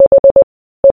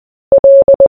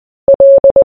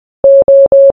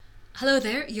Hello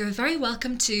there, you're very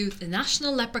welcome to the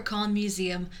National Leprechaun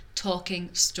Museum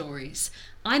Talking Stories.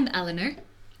 I'm Eleanor.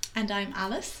 And I'm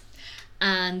Alice.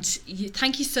 And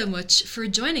thank you so much for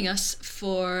joining us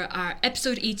for our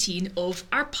episode 18 of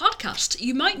our podcast.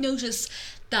 You might notice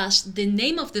that the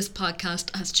name of this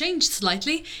podcast has changed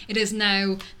slightly. It is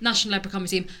now National Leprechaun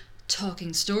Museum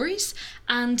Talking Stories,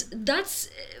 and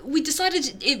we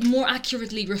decided it more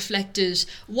accurately reflected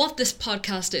what this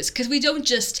podcast is, because we don't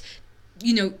just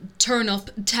turn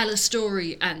up, tell a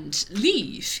story and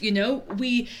leave.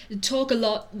 We talk a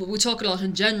lot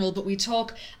in general, but we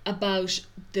talk about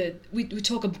we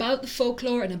talk about the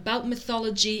folklore and about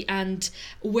mythology and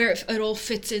where it all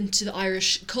fits into the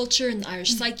Irish culture and the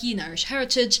Irish psyche and Irish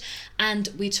heritage, and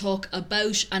we talk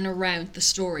about and around the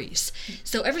stories.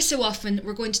 So every so often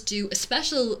we're going to do a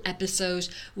special episode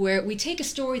where we take a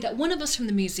story that one of us from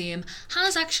the museum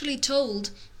has actually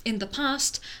told in the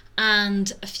past,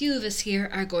 and a few of us here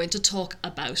are going to talk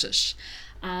about it.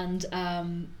 And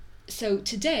so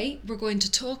today we're going to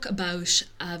talk about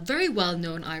a very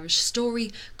well-known Irish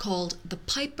story called The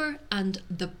Piper and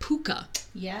the Púca.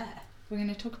 Yeah, we're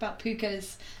going to talk about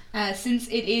pukas since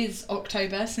it is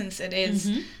October, since it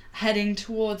is heading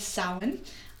towards Samhain,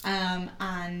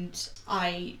 and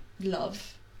I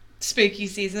love spooky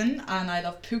season, and I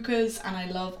love pukas, and I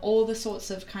love all the sorts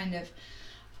of kind of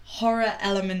horror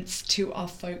elements to our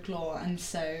folklore, and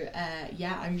so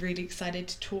I'm really excited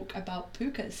to talk about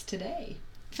pukas today.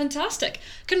 Fantastic.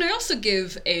 Can I also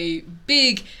give a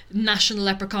big National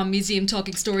Leprechaun Museum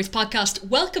Talking Stories podcast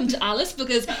welcome to Alice,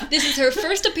 because this is her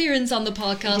first appearance on the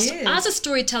podcast as a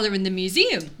storyteller in the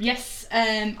museum. Yes,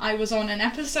 I was on an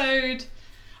episode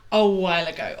a while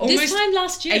ago, almost this time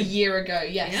last year, a year ago,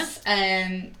 yes.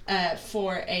 Yeah.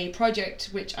 For a project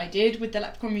which I did with the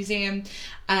Leprechaun Museum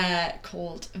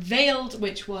called Veiled,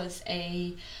 which was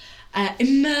a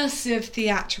immersive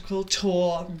theatrical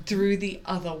tour through the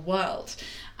other world.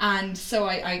 And so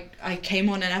I came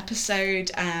on an episode,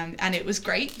 and it was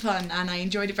great fun, and I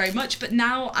enjoyed it very much. But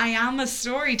now I am a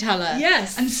storyteller.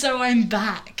 Yes. And so I'm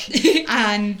back.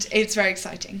 And it's very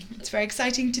exciting. It's very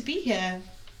exciting to be here.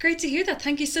 Great to hear that.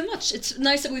 Thank you so much. It's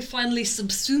nice that we finally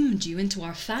subsumed you into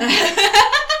our family.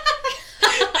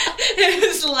 It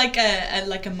was like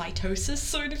a mitosis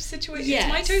sort of situation.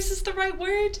 Yes. Is mitosis the right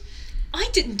word? I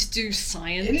didn't do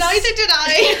science. Neither did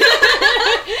I.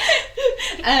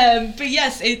 But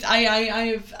yes,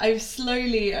 I've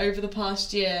slowly over the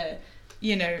past year,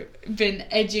 been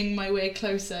edging my way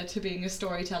closer to being a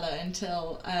storyteller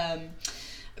until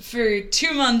for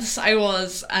 2 months I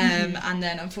was, and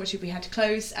then unfortunately we had to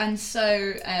close, and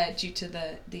so due to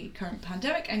the current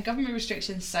pandemic and government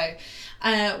restrictions, so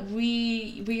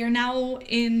we are now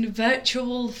in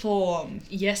virtual form.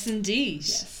 Yes, indeed.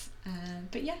 Yes.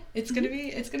 But yeah, it's gonna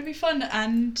be fun,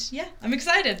 and yeah, I'm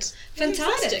excited.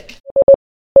 Fantastic.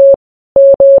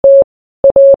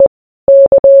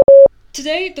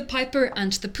 Today, The Piper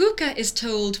and the Púca is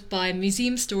told by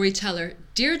museum storyteller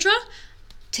Deirdre.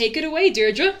 Take it away,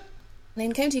 Deirdre.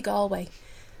 In County Galway,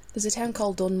 there's a town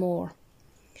called Dunmore,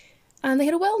 and they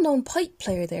had a well-known pipe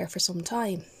player there for some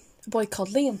time, a boy called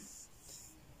Liam.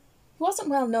 He wasn't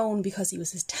well known because he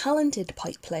was a talented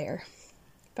pipe player.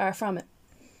 Far from it.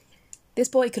 This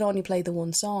boy could only play the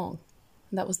one song,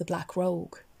 and that was the Black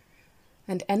Rogue.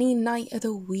 And any night of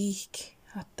the week,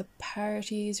 at the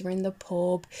parties or in the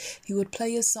pub, he would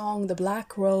play a song, the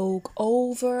Black Rogue,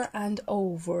 over and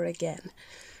over again,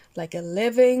 like a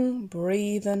living,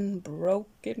 breathing,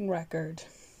 broken record.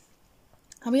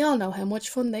 And we all know how much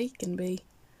fun they can be.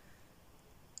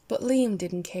 But Liam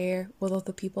didn't care what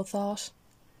other people thought.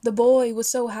 The boy was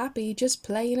so happy just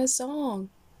playing a song.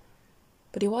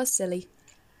 But he was silly.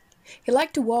 He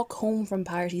liked to walk home from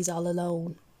parties all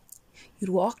alone.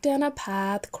 You'd walk down a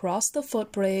path, cross the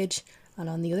footbridge, and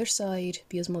on the other side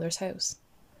be his mother's house.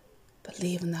 But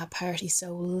leaving that party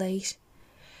so late,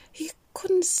 he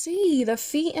couldn't see the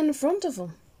feet in front of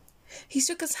him. He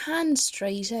stuck his hand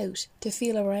straight out to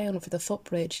feel around for the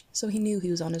footbridge, so he knew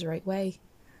he was on his right way.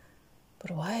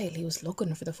 But while he was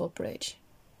looking for the footbridge,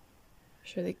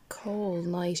 sure, the cold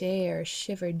night air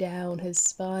shivered down his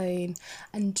spine,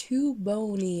 and two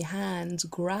bony hands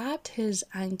grabbed his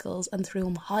ankles and threw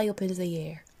him high up into the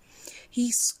air.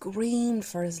 He screamed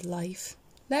for his life.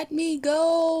 "Let me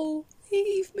go!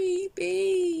 Leave me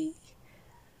be!"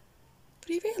 But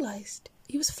he realised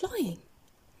he was flying.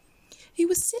 He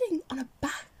was sitting on the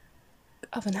back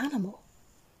of an animal,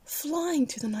 flying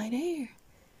through the night air.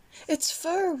 Its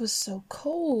fur was so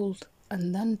cold,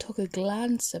 and then took a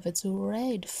glance of its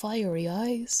red, fiery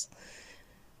eyes.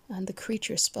 And the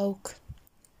creature spoke.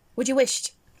 "Would you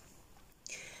wished?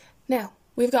 Now,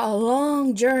 we've got a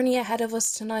long journey ahead of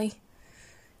us tonight,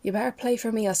 You better play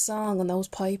for me a song on those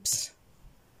pipes."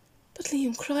 But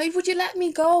Liam cried, "Would you let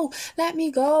me go? Let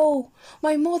me go.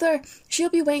 My mother, she'll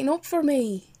be waiting up for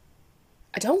me."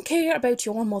 "I don't care about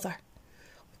your mother.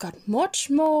 We've got much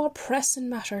more pressing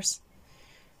matters.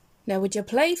 Now would you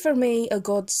play for me a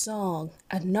good song,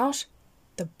 and not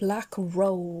the Black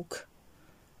Rogue?"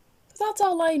 "But that's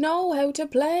all I know how to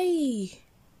play."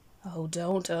 "Oh,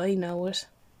 don't I know it?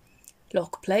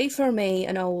 Look, play for me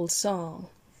an old song.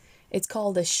 It's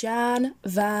called the Shan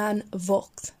Van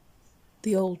Vocht,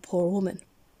 the old poor woman."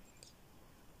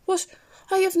 "But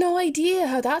I have no idea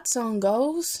how that song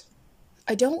goes."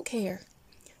 "I don't care.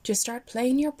 Just start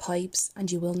playing your pipes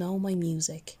and you will know my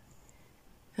music."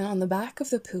 And on the back of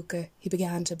the puka he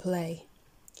began to play.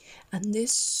 And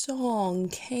this song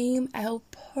came out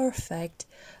perfect,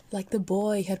 like the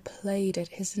boy had played it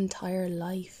his entire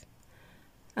life.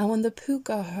 And when the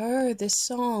puka heard this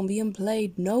song being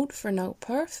played note for note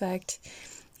perfect,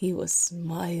 he was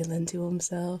smiling to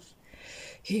himself.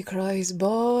 He cries,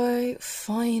 "Boy,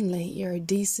 finally you're a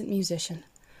decent musician.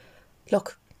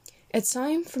 Look, it's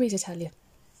time for me to tell you.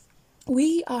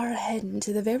 We are heading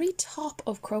to the very top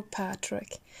of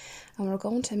Croagh-Patrick, and we're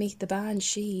going to meet the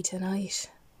Banshee tonight."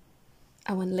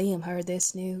 And when Liam heard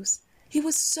this news, he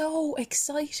was so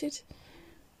excited.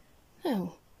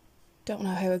 Now, don't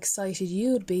know how excited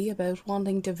you'd be about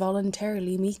wanting to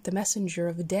voluntarily meet the messenger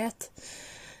of death,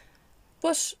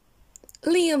 but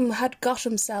Liam had got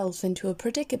himself into a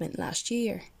predicament last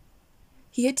year.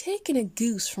 He had taken a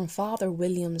goose from Father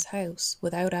William's house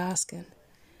without asking,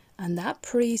 and that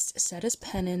priest said as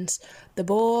penance the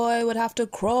boy would have to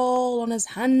crawl on his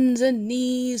hands and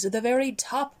knees to the very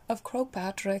top of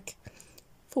Croagh-Patrick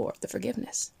for the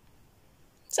forgiveness.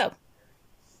 So,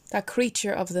 that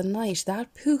creature of the night,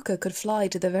 that puka, could fly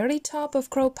to the very top of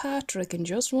Croagh-Patrick in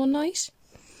just one night,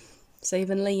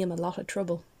 saving Liam a lot of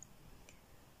trouble.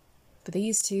 But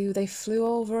these two, they flew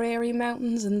over airy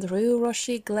mountains and through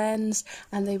rushy glens,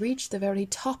 and they reached the very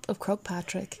top of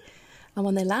Croagh-Patrick. And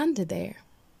when they landed there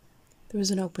was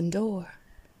an open door.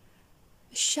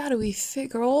 A shadowy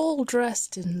figure all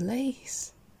dressed in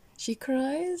lace. She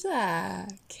cries,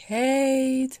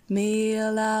 Kate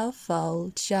Mila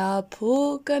Falcha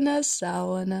Pukana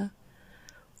Sawana.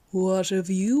 What have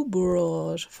you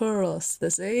brought for us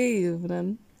this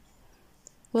evening?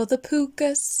 Well, the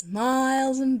puka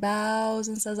smiles and bows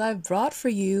and says, I've brought for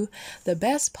you the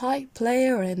best pipe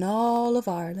player in all of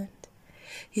Ireland.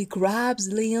 He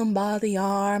grabs Liam by the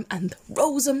arm and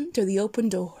throws him to the open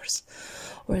doors,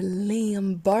 where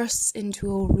Liam bursts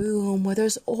into a room where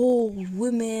there's old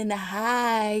women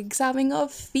hags having a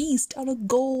feast on a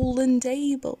golden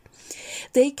table.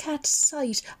 They catch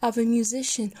sight of a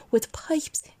musician with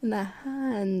pipes in their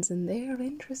hands and they're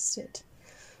interested.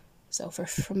 So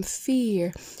from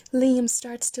fear, Liam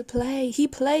starts to play. He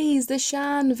plays the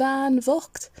Shan Van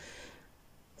Vocht.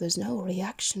 There's no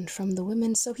reaction from the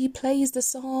women, so he plays the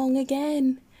song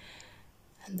again.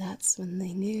 And that's when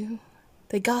they knew.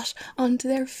 They got onto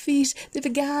their feet, they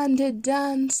began to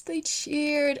dance, they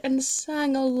cheered and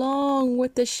sang along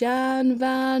with the Shan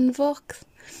Van Vocht.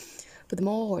 But the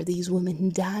more these women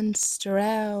danced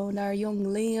around our young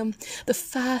Liam, the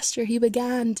faster he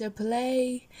began to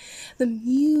play. The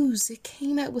music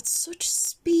came out with such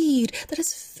speed that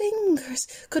his fingers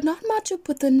could not match up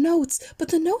with the notes, but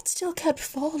the notes still kept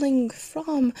falling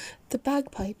from the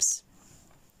bagpipes.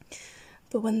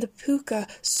 But when the puka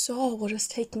saw what was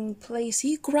taking place,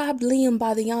 he grabbed Liam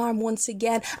by the arm once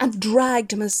again and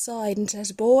dragged him aside and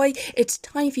says, Boy, it's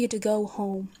time for you to go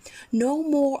home. No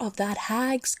more of that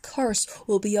hag's curse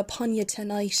will be upon you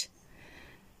tonight.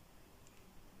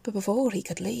 But before he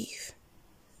could leave,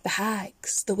 the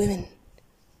hags, the women,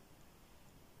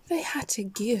 they had to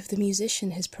give the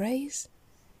musician his praise.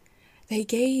 They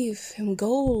gave him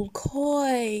gold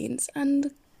coins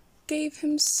and gave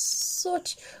him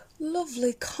such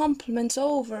lovely compliments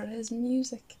over his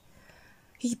music.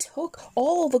 He took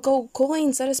all the gold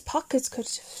coins that his pockets could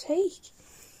take,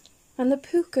 and the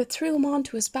puka threw him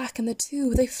onto his back, and the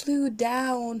two, they flew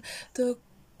down the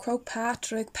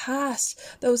Croagh-Patrick, past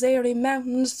those airy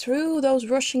mountains, through those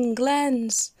rushing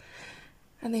glens,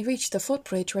 and they reached the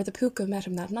footbridge where the puka met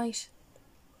him that night.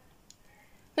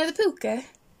 Now the puka,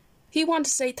 he wanted to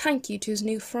say thank you to his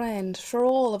new friend for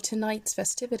all of tonight's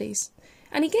festivities,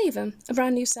 and he gave him a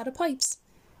brand new set of pipes,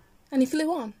 and he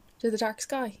flew on to the dark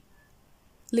sky.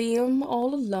 Liam,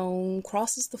 all alone,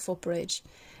 crosses the footbridge,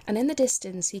 and in the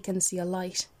distance he can see a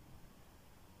light.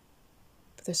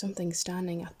 But there's something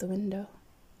standing at the window,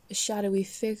 a shadowy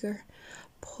figure,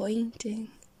 pointing.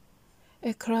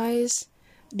 It cries,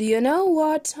 Do you know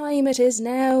what time it is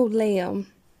now, Liam?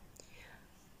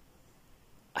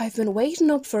 I've been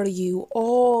waiting up for you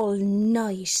all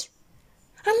night.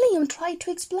 And Liam tried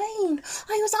to explain.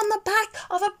 I was on the back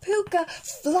of a puka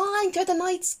flying through the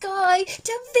night sky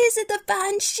to visit the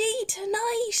Banshee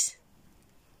tonight.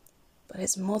 But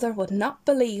his mother would not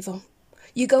believe him.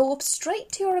 You go up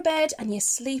straight to your bed and you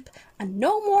sleep, and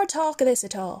no more talk of this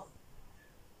at all.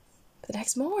 The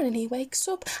next morning he wakes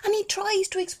up and he tries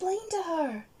to explain to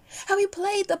her how he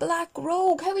played the Black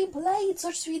Rogue, how he played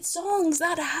such sweet songs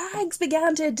that hags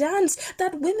began to dance,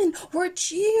 that women were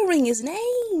cheering his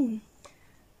name.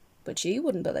 But she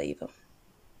wouldn't believe him.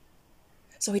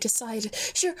 So he decided,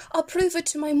 sure, I'll prove it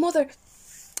to my mother.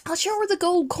 I'll show her the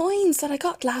gold coins that I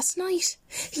got last night.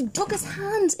 He dug his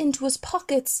hands into his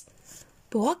pockets,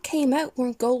 but what came out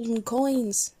weren't golden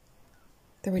coins.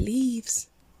 They were leaves.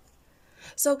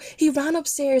 So he ran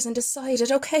upstairs and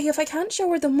decided, okay, if I can't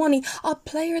show her the money, I'll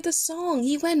play her the song.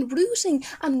 He went rooting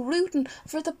and rooting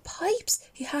for the pipes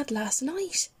he had last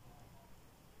night.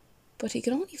 But he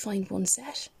could only find one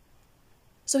set.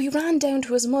 So he ran down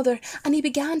to his mother and he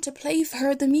began to play for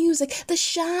her the music, the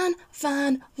Shan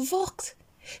Van Vocht.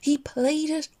 He played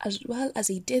it as well as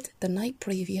he did the night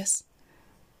previous.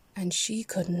 And she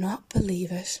could not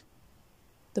believe it.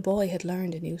 The boy had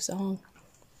learned a new song.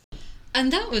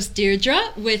 And that was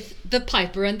Deirdre with The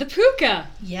Piper and the Puka.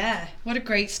 Yeah, what a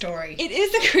great story. It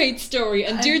is a great story,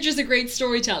 and Deirdre's a great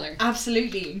storyteller.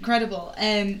 Absolutely, incredible.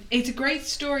 It's a great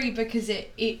story because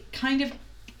it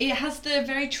has the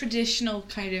very traditional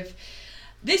kind of,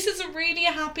 this isn't really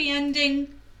a happy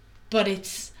ending, but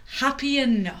it's happy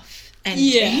enough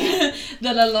ending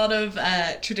that a lot of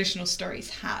traditional stories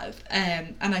have.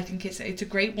 And I think it's a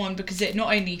great one because it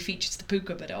not only features the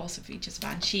puka, but it also features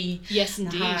Banshee, yes,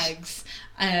 indeed, hags,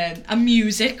 and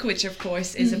music, which of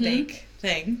course is a big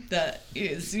thing that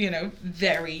is,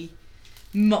 very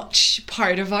much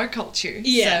part of our culture.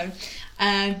 Yeah.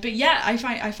 So, but yeah, I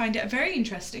find it a very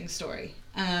interesting story.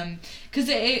 Because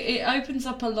it opens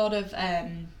up a lot of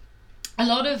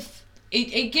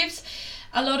it gives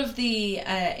a lot of the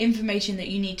information that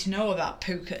you need to know about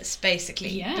pukas,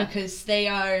 basically, because they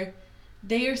are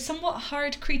somewhat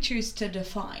hard creatures to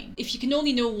define. If you can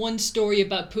only know one story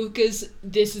about pukas,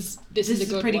 this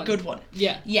is a pretty good one.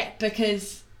 Yeah,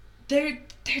 because they're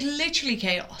literally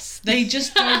chaos. They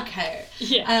just don't care.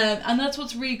 And that's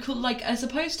what's really cool. Like, as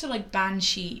opposed to like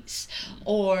banshees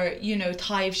or,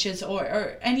 taivshas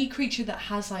or any creature that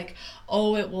has like,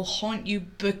 oh, it will haunt you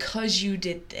because you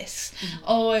did this.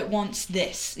 Oh, it wants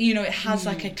this. It has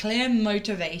like a clear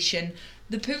motivation.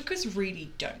 The pukas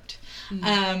really don't.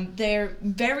 They're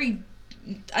very,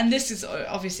 and this is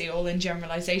obviously all in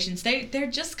generalizations, they're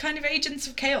just kind of agents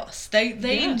of chaos.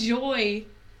 They enjoy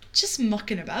just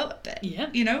mucking about a bit,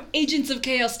 Agents of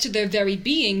chaos to their very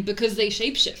being because they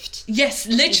shapeshift. Yes,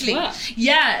 literally. Well.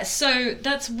 Yeah, so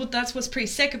that's what's pretty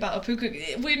sick about a puka.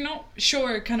 We're not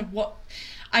sure kind of what,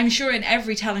 I'm sure in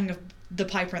every telling of the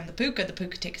Piper and the puka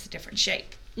takes a different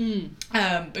shape.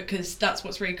 Because that's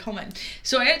what's really common.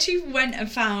 So I actually went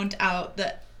and found out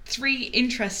that 3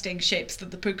 interesting shapes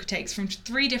that the puka takes from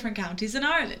 3 different counties in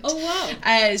Ireland. Oh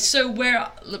wow. So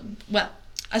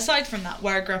aside from that,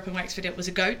 where I grew up in Wexford, it was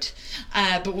a goat,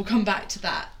 but we'll come back to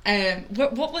that.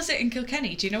 What was it in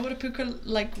Kilkenny? Do you know what a puka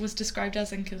was described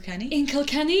as in Kilkenny? In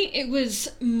Kilkenny, it was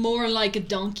more like a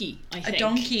donkey, I think. A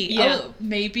donkey? Yeah. Oh,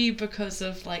 maybe because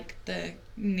of the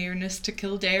nearness to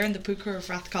Kildare and the puka of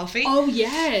Rathcoffey. Oh,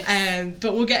 yes.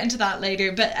 But we'll get into that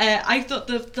later. But I thought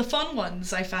the fun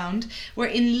ones I found were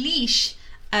in Laois.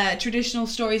 Traditional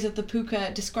stories of the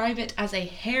puka describe it as a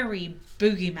hairy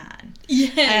boogeyman.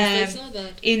 Yes, I saw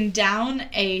that. In Down,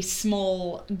 a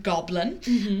small goblin.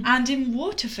 And in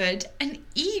Waterford, an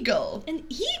eagle. An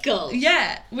eagle?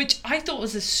 Yeah, which I thought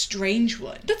was a strange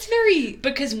one. That's very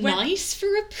nice for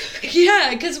a puka. Yeah,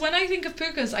 because when I think of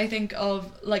pukas, I think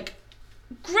of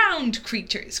ground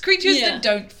creatures that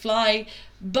don't fly.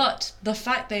 But the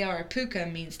fact they are a puka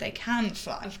means they can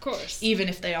fly. Of course. Even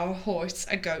if they are a horse,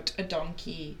 a goat, a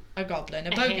donkey, a goblin, a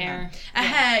bogeyman. A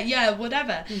hare,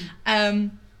 whatever.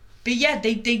 But yeah,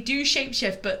 they do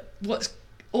shapeshift, but what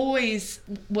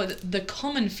the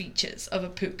common features of a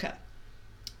puka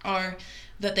are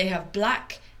that they have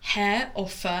black hair or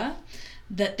fur,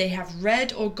 that they have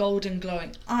red or golden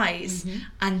glowing eyes,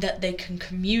 and that they can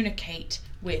communicate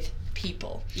with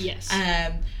people. Yes.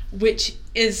 Which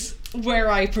is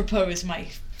where I propose my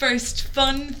first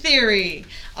fun theory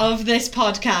of this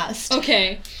podcast.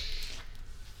 Okay.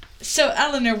 So,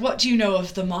 Eleanor, what do you know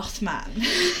of the Mothman?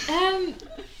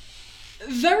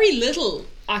 Very little,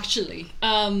 actually.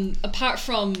 Apart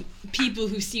from people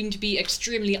who seem to be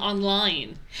extremely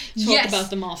online talk about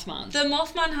the Mothman. The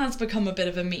Mothman has become a bit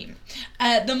of a meme.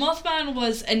 The Mothman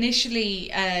was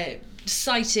initially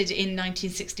sighted in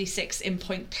 1966 in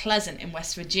Point Pleasant in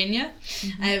West Virginia.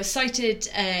 It was sighted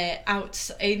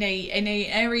out in a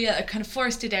area, a kind of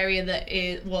forested area that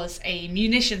it was a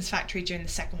munitions factory during the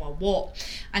Second World War,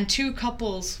 and two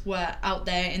couples were out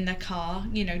there in their car,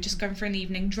 you know, just going for an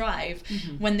evening drive,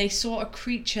 when they saw a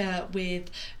creature with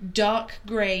dark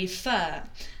grey fur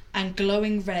and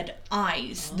glowing red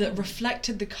eyes that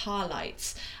reflected the car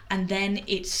lights, and then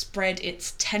it spread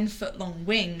its 10-foot-long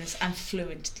wings and flew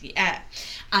into the air.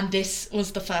 And this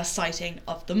was the first sighting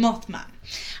of the Mothman.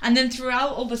 And then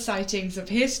throughout all the sightings of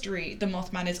history, the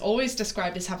Mothman is always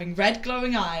described as having red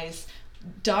glowing eyes,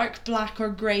 dark black or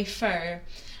grey fur,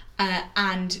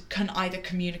 and can either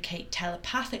communicate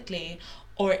telepathically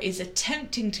or is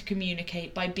attempting to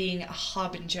communicate by being a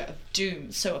harbinger of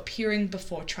doom, so appearing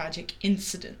before tragic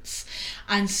incidents.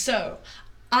 And so,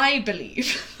 I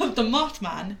believe that the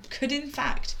Mothman could in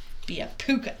fact be a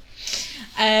puka.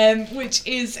 Which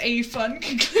is a fun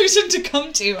conclusion to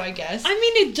come to, I guess. I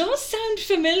mean, it does sound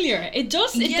familiar. It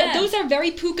does. Those are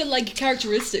very puka-like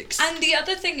characteristics. And the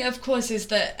other thing, of course, is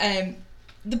that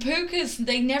the pukas,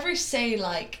 they never say,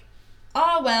 like,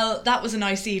 oh, well, that was a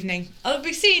nice evening. I'll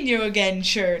be seeing you again,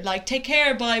 sure. Like, take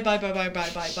care, bye, bye, bye, bye, bye,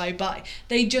 bye, bye, bye.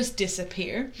 They just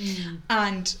disappear.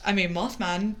 And, I mean,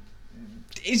 Mothman,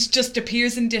 it just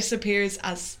appears and disappears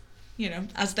as, you know,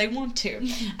 as they want to.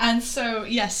 And so,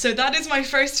 yes, so that is my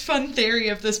first fun theory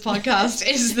of this podcast,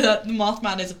 is that the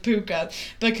Mothman is a puka,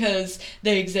 because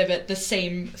they exhibit the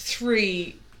same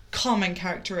three common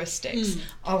characteristics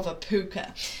of a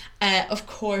puka. Of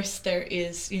course, there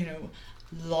is, you know,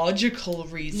 logical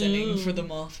reasoning for the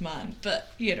Mothman,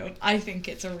 but you know, I think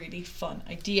it's a really fun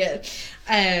idea.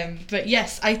 But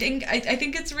yes, I think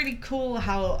it's really cool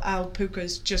how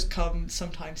pukas just come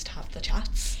sometimes to have the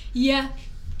chats. Yeah.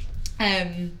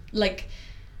 Like,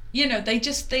 you know, they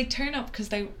turn up because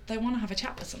they want to have a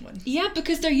chat with someone. Yeah,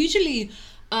 because they're usually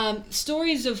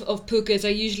stories of pukas are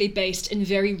usually based in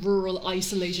very rural,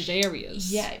 isolated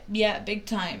areas. Yeah, big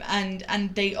time.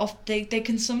 And they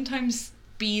can sometimes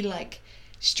be like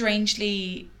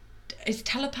strangely, is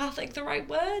telepathic the right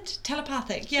word?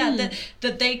 Telepathic, yeah.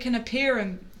 That they can appear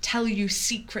and tell you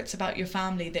secrets about your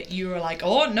family that you are like,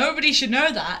 oh, nobody should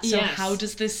know that. So how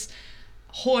does this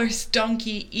horse,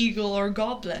 donkey, eagle or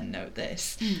goblin know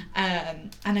this?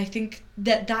 And I think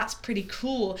that's pretty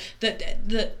cool that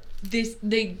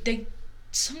they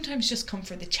sometimes just come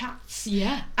for the chats.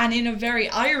 Yeah. And in a very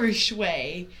Irish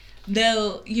way,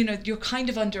 they'll, you know, you're kind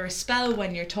of under a spell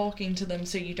when you're talking to them,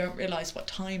 so you don't realise what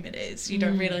time it is. You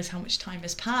don't realise how much time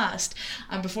has passed,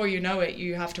 and before you know it,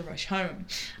 you have to rush home.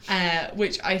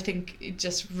 Which I think it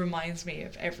just reminds me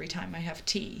of every time I have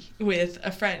tea with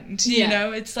a friend. You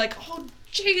know, it's like, oh,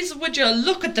 jeez, would you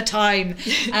look at the time?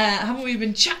 Haven't we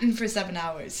been chatting for 7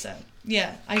 hours? So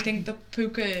yeah, I think the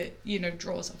puka, you know,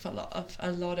 draws off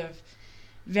a lot of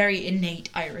very innate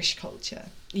Irish culture.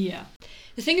 Yeah.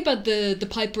 The thing about the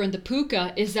Piper and the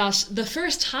Puka is that the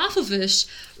first half of it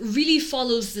really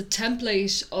follows the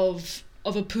template of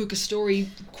a Puka story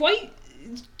quite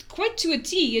to a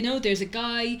T. You know, there's a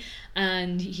guy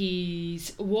and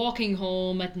he's walking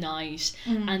home at night,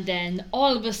 and then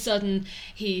all of a sudden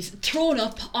he's thrown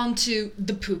up onto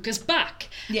the Puka's back,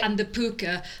 and the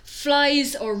Puka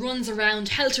flies or runs around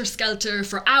helter-skelter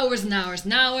for hours and hours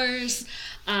and hours.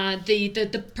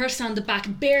 The person on the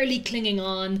back barely clinging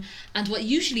on, and what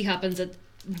usually happens in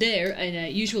a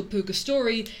usual puka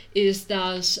story is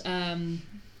that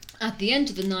at the end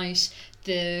of the night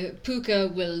the puka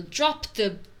will drop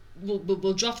the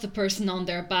person on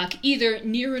their back either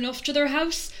near enough to their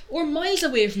house or miles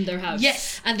away from their house.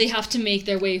 Yes. And they have to make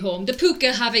their way home. The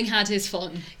puka having had his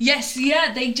fun. Yes,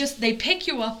 yeah, they pick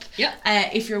you up. Yeah.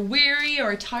 If you're weary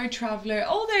or a tired traveller,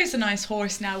 oh, there's a nice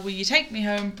horse now, will you take me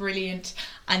home? Brilliant.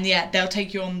 And yeah, they'll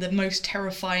take you on the most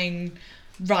terrifying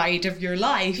ride of your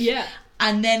life. Yeah.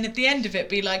 And then at the end of it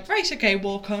be like, right, okay,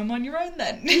 walk home on your own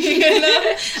then. You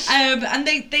know? And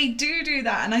they do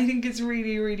that, and I think it's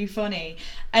really, really funny.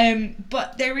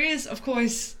 But there is, of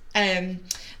course,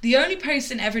 the only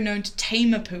person ever known to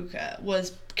tame a puka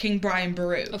was King Brian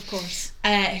Boru. Of course.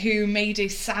 Who made a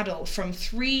saddle from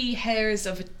 3 hairs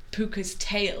of a puka's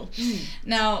tail.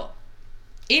 Now,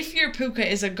 if your puka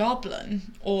is a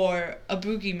goblin or a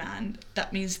boogeyman,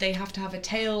 that means they have to have a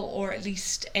tail or at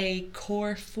least a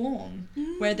core form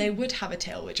where they would have a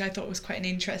tail, which I thought was quite an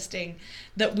interesting,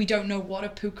 that we don't know what a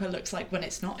puka looks like when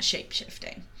it's not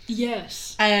shape-shifting.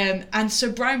 Yes. And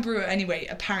so Brian Brewer, anyway,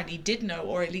 apparently did know,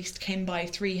 or at least came by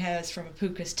 3 hairs from a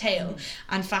puka's tail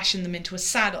and fashioned them into a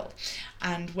saddle.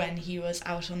 And when he was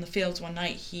out on the fields one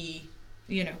night, he,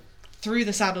 threw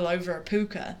the saddle over a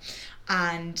puka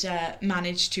and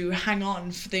managed to hang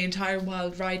on for the entire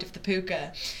wild ride of the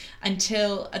puka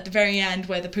until at the very end,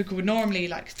 where the puka would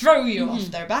normally throw you off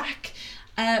their back,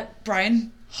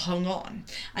 Brian hung on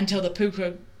until the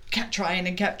puka kept trying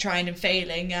and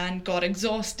failing and got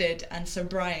exhausted. And so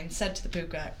Brian said to the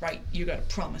puka, right, you got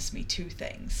to promise me 2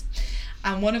 things.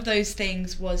 And one of those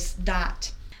things was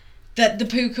that the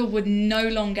puka would no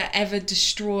longer ever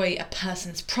destroy a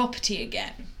person's property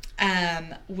again,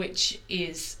 which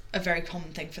is a very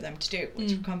common thing for them to do,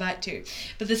 which we'll come back to.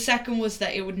 But the second was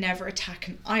that it would never attack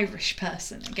an Irish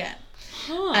person again.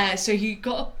 So he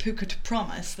got a puka to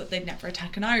promise that they'd never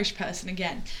attack an Irish person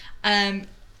again.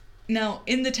 Now,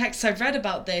 in the texts I've read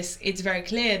about this, it's very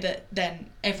clear that then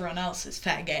everyone else is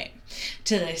fair game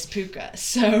to this puka.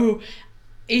 So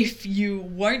if you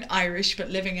weren't Irish but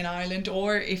living in Ireland,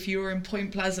 or if you were in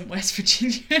Point Pleasant, West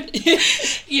Virginia,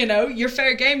 you're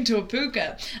fair game to a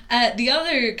puka. The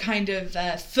other kind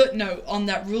of footnote on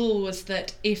that rule was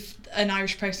that if an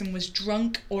Irish person was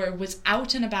drunk or was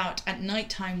out and about at night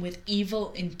time with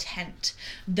evil intent,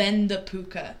 then the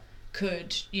puka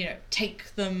could,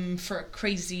 take them for a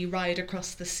crazy ride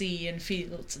across the sea and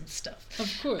fields and stuff. Of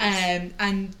course.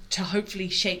 And to hopefully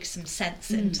shake some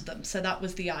sense into them. So that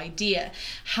was the idea.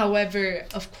 However,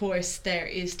 of course, there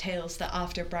is tales that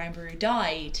after Brian Brewer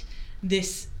died,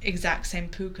 this exact same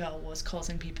puka was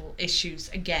causing people issues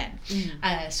again.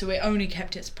 So it only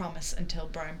kept its promise until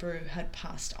Brian Brewer had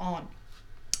passed on.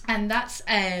 And that's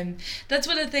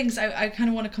one of the things I kind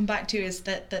of want to come back to, is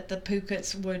that the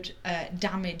pukas would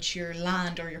damage your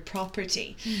land or your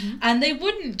property. And they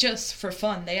wouldn't just for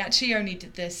fun. They actually only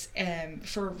did this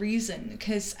for a reason,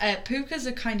 because pukas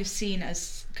are kind of seen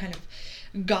as kind of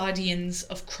guardians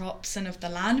of crops and of the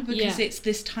land, because it's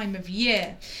this time of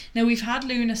year. Now, we've had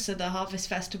Lunasa, the harvest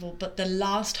festival, but the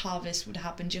last harvest would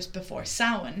happen just before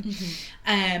Samhain.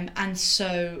 And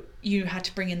so you had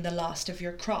to bring in the last of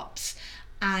your crops.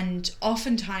 And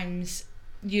oftentimes,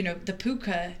 the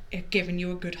puka, given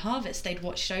you a good harvest, they'd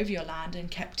watched over your land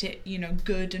and kept it,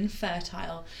 good and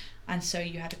fertile. And so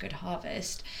you had a good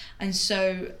harvest. And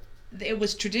so it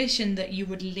was tradition that you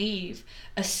would leave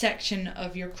a section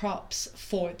of your crops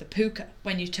for the puka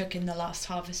when you took in the last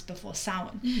harvest before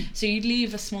Samhain. So you'd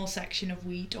leave a small section of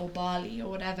wheat or barley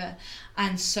or whatever,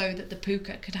 and so that the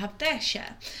puka could have their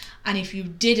share. And if you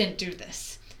didn't do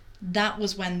this, that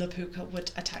was when the puka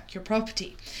would attack your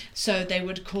property. So they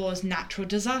would cause natural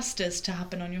disasters to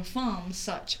happen on your farm,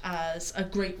 such as a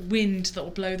great wind that will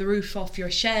blow the roof off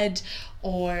your shed,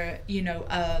 or,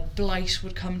 a blight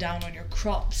would come down on your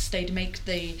crops. They'd make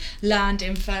the land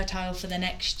infertile for the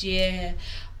next year,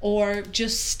 or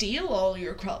just steal all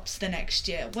your crops the next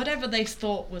year, whatever they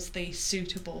thought was the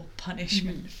suitable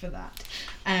punishment for that.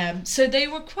 So they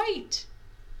were quite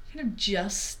kind of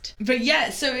just, but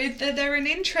so they're an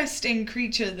interesting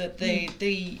creature, that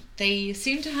they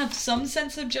seem to have some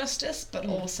sense of justice, but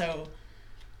also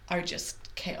are just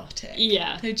chaotic.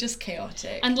 They're just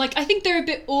chaotic. And I think they're a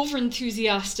bit over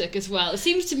enthusiastic as well. It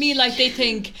seems to me like they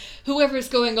think whoever's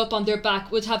going up on their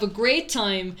back would have a great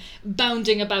time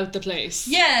bounding about the place.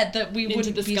 That we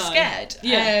wouldn't be scared.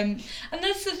 And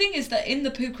that's the thing, is that in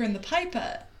the Puka and the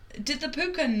Piper, did the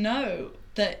Puka know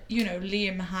that,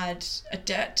 Liam had a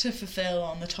debt to fulfill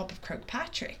on the top of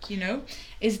Croagh-Patrick,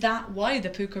 Is that why the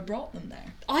Puka brought them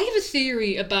there? I have a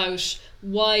theory about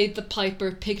why the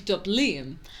Piper picked up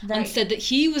Liam and said that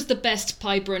he was the best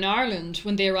Piper in Ireland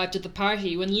when they arrived at the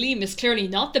party, when Liam is clearly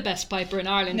not the best Piper in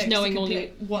Ireland, knowing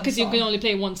only because you can only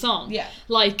play one song.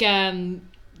 Like when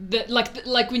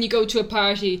you go to a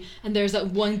party and there's that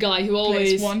one guy who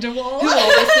always plays Wonderwall. Who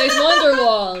always plays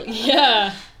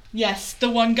Wonderwall. Yes, the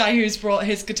one guy who's brought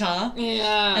his guitar.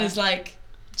 And is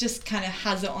just kind of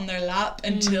has it on their lap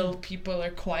until people are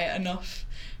quiet enough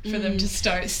for them to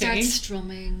start singing. Starts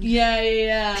strumming.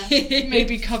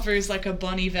 Maybe covers a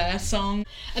Bon Iver song.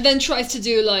 And then tries to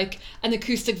do an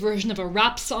acoustic version of a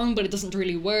rap song, but it doesn't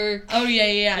really work. Oh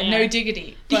no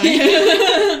diggity. But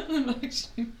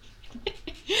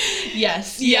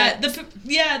Yes,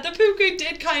 the Puka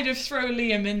did kind of throw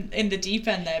Liam in the deep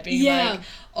end there, being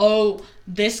oh,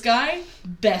 this guy,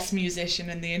 best musician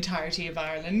in the entirety of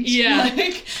Ireland. Yeah.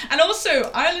 And also,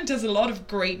 Ireland has a lot of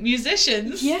great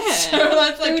musicians. Yeah. So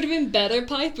that's There would have been better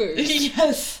pipers.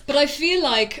 Yes. But I feel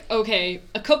like, okay,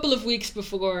 a couple of weeks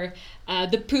before,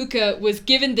 the Puka was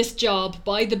given this job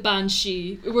by the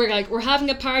Banshee. We're like, we're having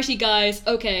a party, guys.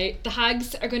 Okay, the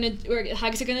hags are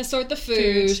gonna sort the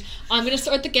food. I'm gonna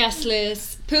sort the guest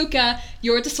list. Puka,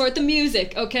 you're to sort the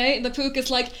music, okay? And the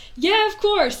Puka's like, yeah, of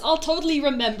course, I'll totally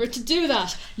remember to do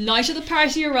that. Night of the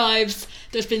party arrives.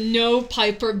 There's been no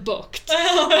piper booked,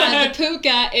 and the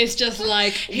Puka is just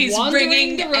like he's wandering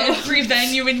ringing the road. every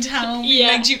venue in town. Yeah.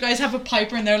 Like, do you guys have a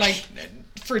piper? And they're like,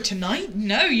 for tonight?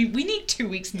 No, we need 2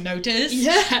 weeks notice.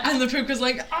 Yeah. And the Puka's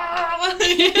like, ah.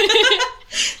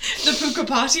 The Puka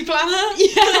party planner.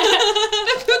 Yeah,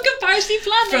 the Puka party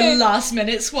planner For last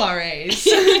minute soirees.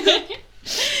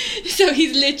 So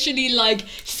he's literally like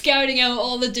scouting out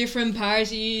all the different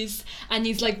parties, and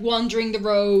he's like wandering the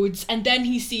roads, and then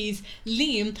he sees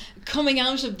Liam coming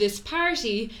out of this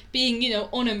party being, you know,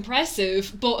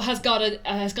 unimpressive, but has got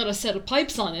a set of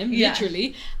pipes on him, Yeah.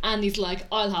 literally, and he's like,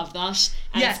 I'll have that,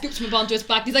 and Yeah. scoops him up onto his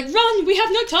back. He's like, run, we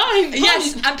have no time. Run.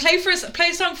 Yes, and play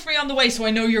a song for me on the way so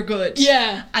I know you're good.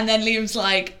 Yeah. And then Liam's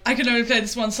like, I can only play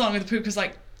this one song, and the Puka's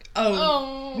like,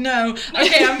 Oh. no.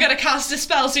 Okay, I'm gonna cast a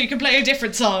spell so you can play a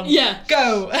different song. Yeah.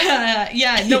 Go.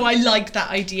 Yeah, no, I like that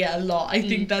idea a lot. I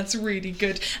think that's really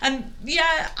good. And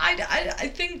yeah, I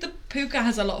think the Puka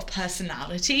has a lot of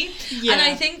personality. Yeah. And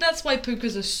I think that's why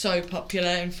Pukas are so popular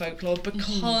in folklore,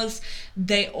 because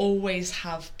they always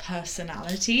have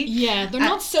personality. Yeah, they're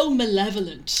not so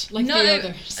malevolent like the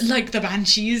others. Like the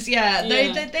Banshees, yeah.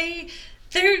 Yeah.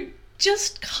 They're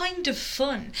just kind of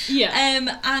fun. Yeah.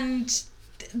 And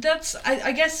that's,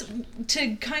 I guess,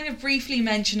 to kind of briefly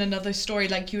mention another story,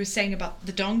 like you were saying about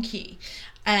the donkey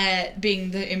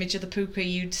being the image of the Puka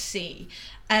you'd see.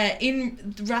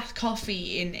 In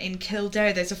Rathcoffey in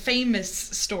Kildare, there's a famous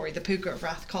story, the Puka of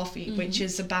Rathcoffey, which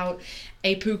is about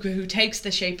a Puka who takes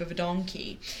the shape of a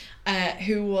donkey,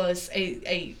 who was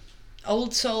a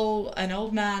old soul, an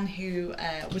old man who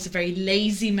was a very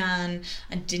lazy man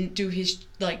and didn't do his,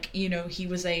 like, you know, he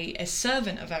was a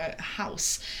servant of a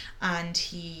house, and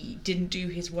he didn't do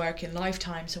his work in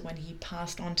lifetime. So when he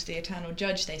passed on to the eternal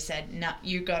judge, they said, nah,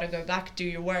 you gotta go back, do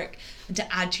your work, and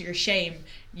to add to your shame,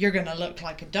 you're gonna look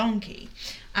like a donkey.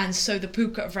 And so the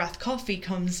Puka of Rathcoffey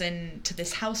comes in to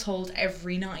this household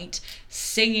every night,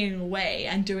 singing away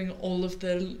and doing all of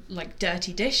the, like,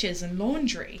 dirty dishes and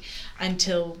laundry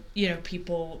until, you know,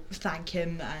 people thank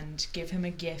him and give him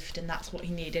a gift, and that's what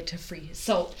he needed to free his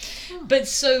soul. But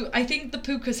so I think the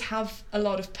Pukas have a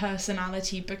lot of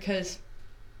personality because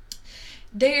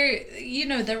they're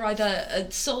either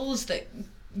souls that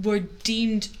were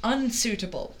deemed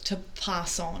unsuitable to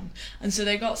pass on, and so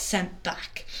they got sent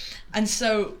back. And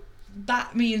so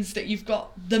that means that you've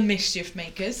got the mischief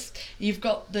makers, you've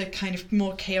got the kind of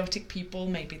more chaotic people,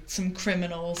 maybe some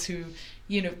criminals who,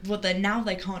 you know, well, then now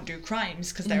they can't do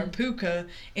crimes because they're a Puka.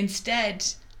 Instead,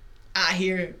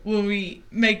 here will we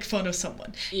make fun of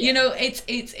someone. Yeah. You know,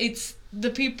 it's the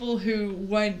people who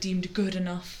weren't deemed good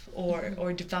enough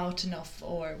or devout enough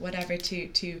or whatever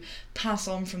to pass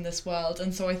on from this world.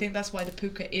 And so I think that's why the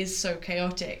Puka is so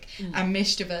chaotic and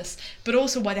mischievous, but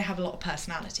also why they have a lot of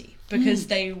personality, because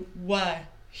they were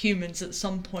humans at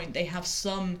some point. They have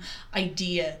some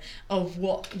idea of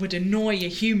what would annoy a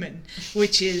human,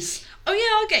 which is, oh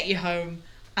yeah, I'll get you home,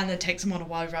 and then takes them on a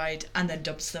wild ride and then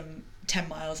dumps them 10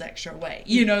 miles extra away.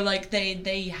 You know, like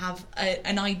they have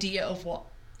an idea of what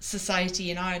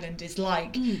society in Ireland is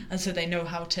like, and so they know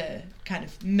how to kind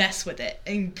of mess with it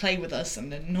and play with us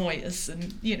and annoy us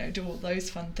and, you know, do all those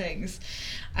fun things.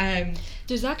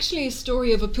 There's actually a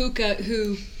story of a Puka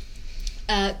who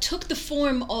took the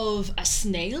form of a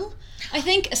snail. I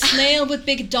think a snail with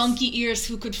big donkey ears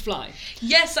who could fly.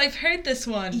 Yes, I've heard this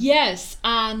one. Yes,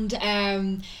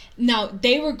 and now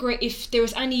they were great. If there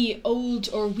was any old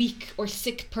or weak or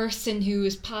sick person who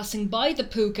was passing by the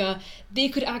Puka, they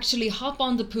could actually hop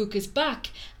on the Puka's back,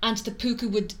 and the Puka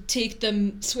would take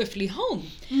them swiftly home.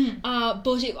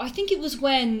 But I think it was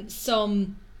when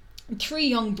some three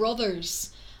young brothers,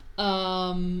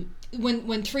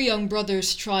 when three young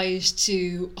brothers tried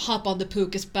to hop on the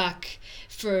Puka's back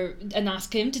and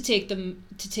ask him to take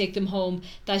them home,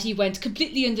 that he went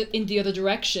completely in the other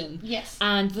direction. Yes.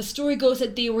 And the story goes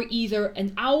that they were either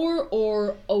an hour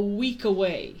or a week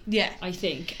away. Yeah. I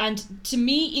think. And to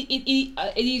me,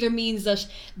 it either means that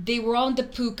they were on the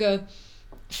Puka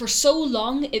for so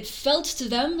long it felt to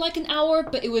them like an hour,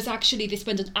 but it was actually they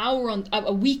spent an hour on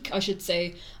a week, I should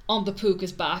say, on the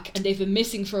puka's back, and they've been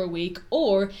missing for a week.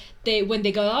 Or when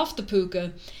they got off the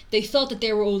puka, they thought that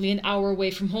they were only an hour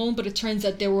away from home, but it turns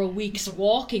out they were a week's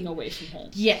walking away from home.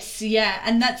 Yes, yeah,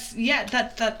 and that's it.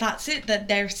 That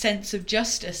their sense of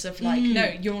justice of like, no,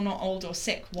 you're not old or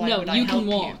sick. Why would I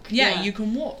help you? Yeah, you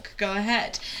can walk. Go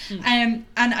ahead. And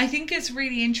I think it's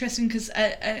really interesting because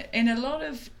in a lot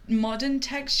of modern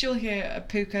text, you'll hear a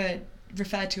puka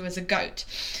referred to as a goat,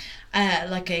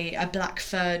 like a black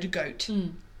furred goat.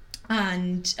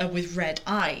 And with red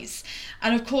eyes.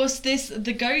 And of course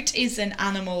the goat is an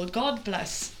animal, God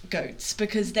bless goats,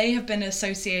 because they have been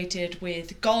associated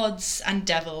with gods and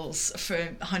devils for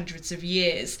hundreds of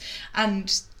years.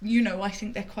 And, you know, I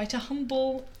think they're quite a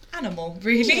humble animal,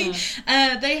 really.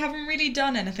 They haven't really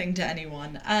done anything to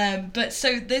anyone. But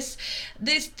so the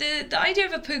idea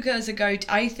of a puka as a goat,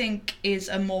 I think, is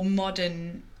a more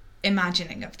modern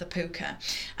imagining of the puka,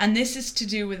 and this is to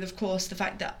do with, of course, the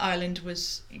fact that Ireland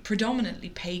was predominantly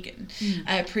pagan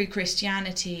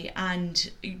pre-Christianity, and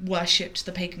worshipped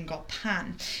the pagan god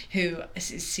Pan, who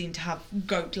is seen to have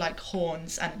goat-like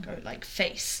horns and a goat-like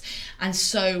face. And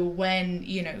so when,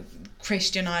 you know,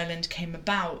 Christian Ireland came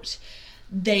about,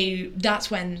 that's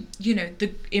when, you know,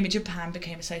 the image of Pan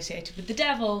became associated with the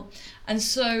devil. And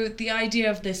so the idea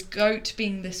of this goat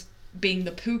being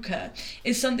the puka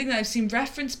is something that I've seen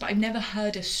referenced, but I've never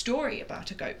heard a story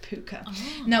about a goat puka.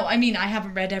 Now, I mean, I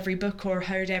haven't read every book or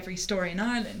heard every story in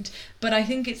Ireland, but I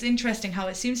think it's interesting how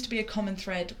it seems to be a common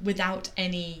thread without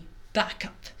any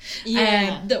backup.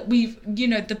 That we've, you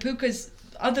know, the puka's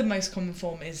other most common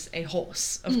form is a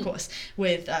horse, of course,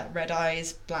 with red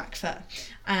eyes, black fur.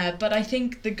 But I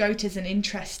think the goat is an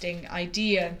interesting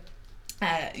idea,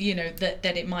 you know, that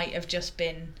it might have just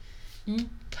been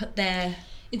put there.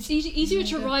 It's easier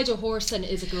to ride a horse than it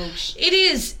is a goat. It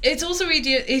is. It's also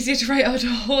easier to ride a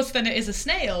horse than it is a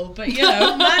snail, but, you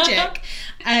know, magic.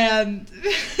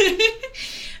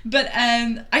 But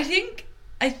I think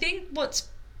what's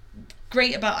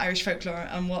great about Irish folklore,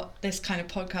 and what this kind of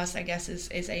podcast, I guess,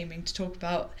 is aiming to talk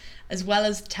about, as well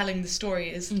as telling the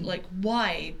story, is like,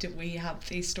 why do we have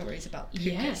these stories about pukas?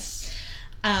 Yes.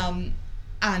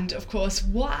 And of course,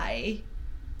 why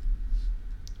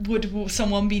would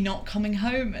someone be not coming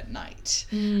home at night?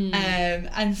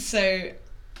 And so,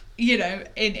 you know,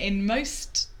 in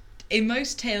most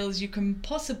tales you can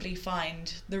possibly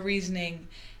find the reasoning: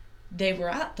 they were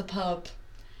at the pub,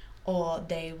 or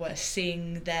they were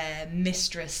seeing their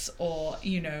mistress, or,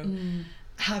 you know,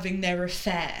 having their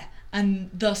affair. And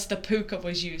thus the puka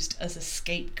was used as a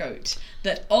scapegoat,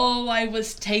 that, I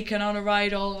was taken on a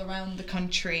ride all around the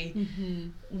country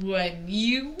when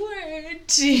you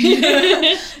weren't.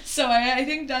 So I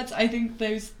think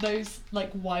those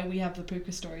like why we have the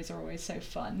puka stories are always so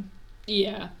fun.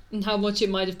 Yeah, and how much it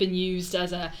might have been used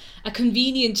as a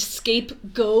convenient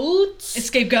scapegoat. A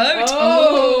scapegoat?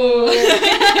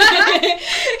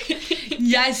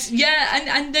 Yes, yeah,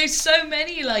 and there's so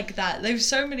many like that. There's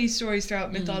so many stories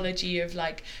throughout mythology of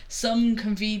like some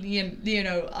convenient, you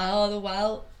know,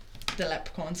 the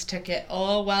leprechauns took it.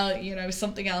 You know,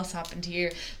 something else happened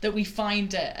here, that we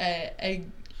find a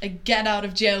get out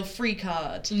of jail free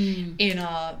card in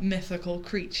our mythical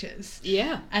creatures.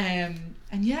 Yeah. And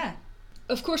yeah.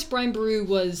 Of course, Brian Boru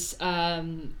was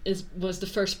the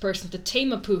first person to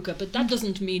tame a puka, but that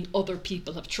doesn't mean other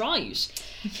people have tried.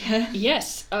 Yeah.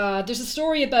 Yes, there's a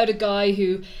story about a guy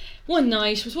who one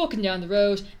night was walking down the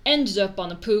road, ended up on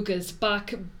a puka's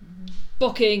back,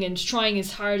 bucking and trying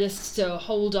his hardest to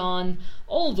hold on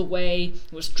all the way.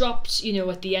 Was dropped, you know,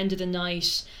 at the end of the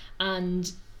night,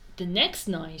 and the next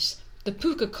night the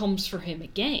puka comes for him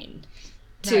again.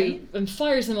 And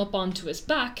fires him up onto his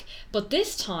back, but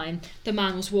this time the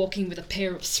man was walking with a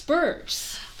pair of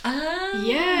spurs.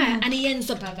 Yeah, and he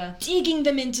ends up digging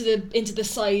them into the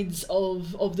sides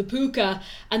of the puka,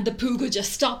 and the puka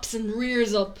just stops and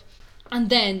rears up, and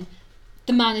then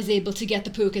the man is able to get the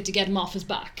puka to get him off his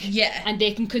back. Yeah, and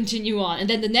they can continue on. And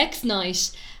then the next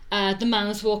night, the man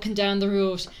is walking down the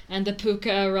road, and the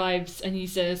puka arrives, and he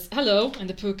says hello, and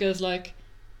the puka is like,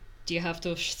 do you have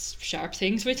those sharp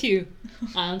things with you?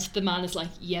 And the man is like,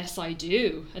 yes, I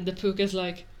do. And the puka's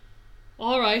like,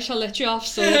 all right, I'll let you off,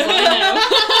 so bye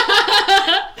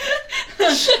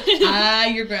now.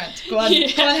 You're grand. Go on,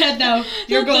 go ahead now.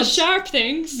 You're good. The sharp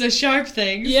things. The sharp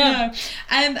things. Yeah. No.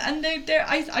 And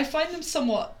I find them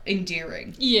somewhat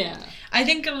endearing. Yeah. I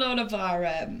think a lot of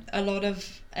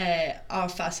our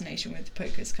fascination with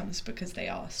pukas comes because they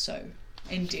are so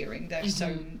endearing. They're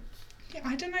so,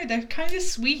 I don't know, they're kind of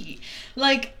sweet.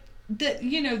 Like,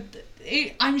 you know,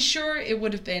 I'm sure it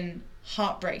would have been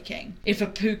heartbreaking. If a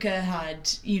puka had,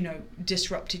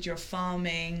 disrupted your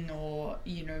farming or,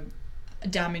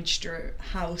 damaged your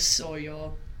house or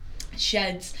your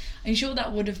sheds, I'm sure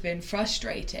that would have been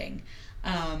frustrating.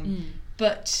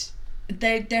 But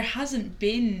there hasn't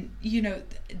been,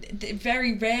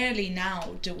 very rarely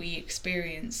now do we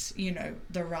experience,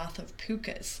 the wrath of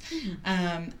pukas.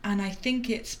 And I think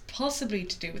it's possibly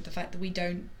to do with the fact that we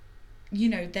don't,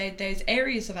 there's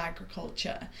areas of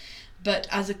agriculture, but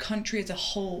as a country as a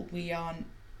whole, we aren't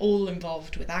all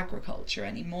involved with agriculture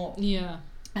anymore. Yeah.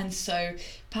 And so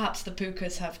perhaps the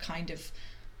pukas have kind of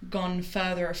gone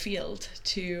further afield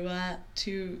to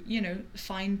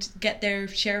get their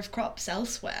share of crops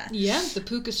elsewhere. Yeah, the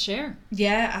pukas share.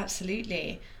 Yeah,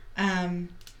 absolutely.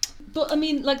 But I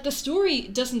mean, like, the story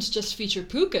doesn't just feature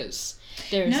pukas.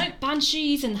 There's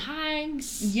banshees and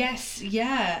hags. Yes,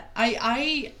 yeah.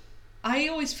 I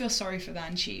always feel sorry for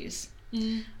banshees.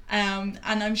 And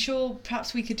I'm sure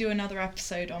perhaps we could do another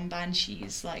episode on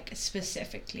banshees, like,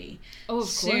 specifically. Oh,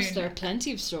 of course, there are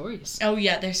plenty of stories. Oh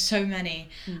yeah, there's so many.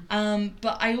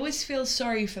 But I always feel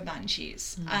sorry for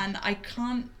banshees, and I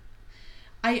can't.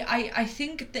 I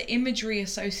think the imagery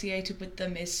associated with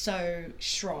them is so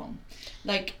strong.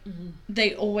 Like,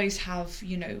 they always have,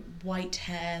 white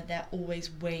hair, they're always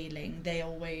wailing, they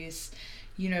always,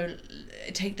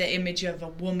 take the image of a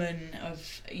woman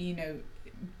of,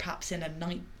 perhaps in a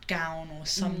nightgown or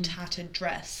some tattered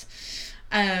dress.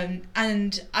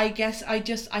 And I guess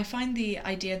I find the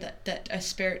idea that a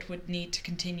spirit would need to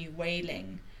continue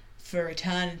wailing for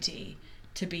eternity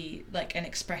to be like an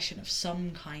expression of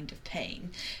some kind of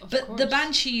pain. But the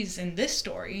banshees in this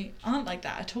story aren't like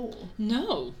that at all.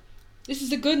 No. This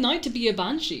is a good night to be a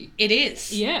banshee. It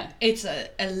is. Yeah. It's a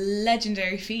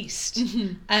legendary feast.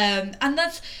 And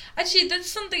that's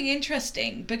something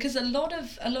interesting, because a lot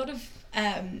of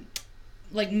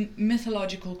like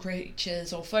mythological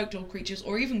creatures or folklore creatures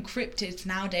or even cryptids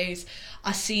nowadays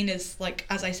are seen as, like,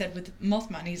 as I said with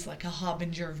Mothman, he's like a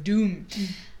harbinger of doom.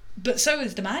 But so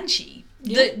is the banshee.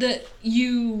 Yeah.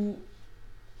 You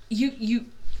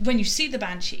when you see the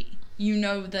banshee, you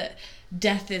know that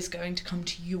death is going to come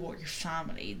to you or your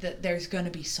family, that there's going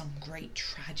to be some great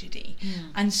tragedy.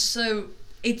 And so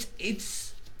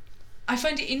it's I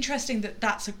find it interesting that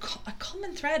that's a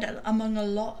common thread among a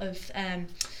lot of kind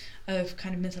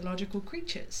of mythological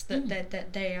creatures,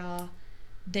 that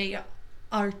they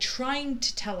are trying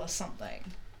to tell us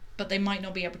something, but they might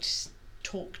not be able to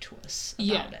talk to us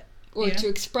about it. Or to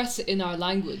express it in our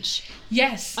language.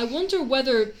 Yes. I wonder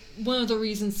whether one of the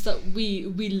reasons that we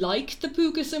like the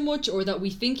puka so much, or that we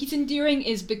think he's endearing,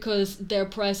 is because their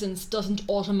presence doesn't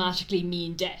automatically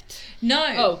mean death. No.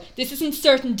 Oh, this isn't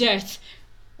certain death.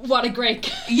 What a great...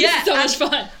 Yeah. So much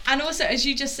fun. And also, as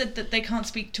you just said, that they can't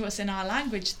speak to us in our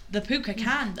language, the puka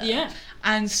can, though. Yeah.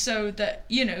 And so that,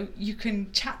 you can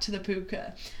chat to the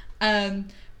puka.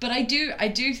 But I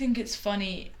do think it's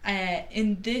funny,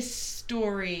 in this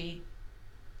story,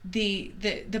 the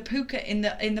puka in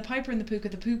the Piper and the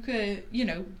puka,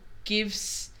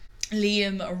 gives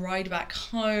Liam a ride back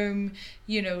home,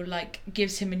 like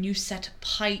gives him a new set of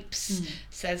pipes,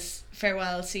 says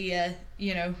farewell, see ya,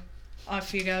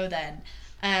 off you go then.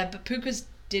 But pukas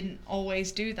didn't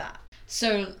always do that.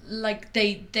 So, like,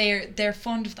 they're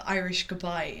fond of the Irish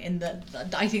goodbye,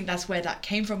 I think that's where that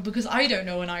came from, because I don't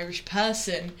know an Irish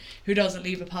person who doesn't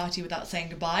leave a party without saying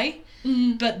goodbye.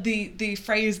 But the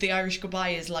phrase the Irish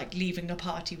goodbye is like leaving a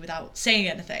party without saying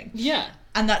anything. Yeah.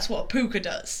 And that's what a puka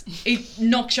does. It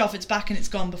knocks you off its back and it's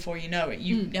gone before you know it.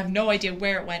 You have no idea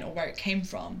where it went or where it came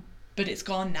from, but it's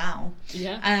gone now.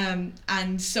 Yeah.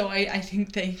 And so I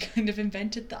think they kind of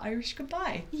invented the Irish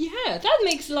goodbye. Yeah, that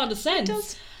makes a lot of sense. It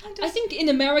does. I think in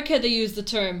America they use the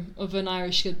term of an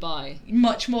Irish goodbye.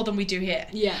 Much more than we do here.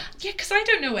 Yeah. Yeah, because I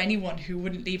don't know anyone who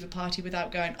wouldn't leave a party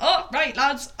without going, oh, right,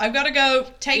 lads, I've got to go.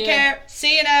 Take care.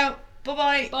 See you now.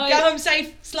 Bye-bye. Bye. Get home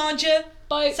safe. Sláinte.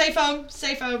 Bye. Safe home.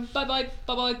 Safe home. Bye-bye.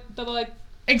 Bye-bye. Bye-bye.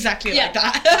 Exactly like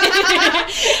that.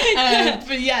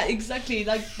 But yeah, exactly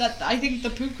like that. I think the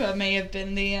puka may have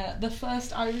been the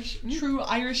first true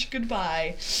Irish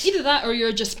goodbye. Either that, or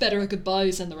you're just better at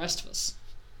goodbyes than the rest of us.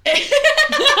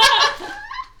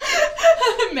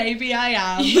 Maybe I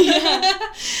am.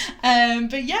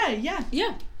 But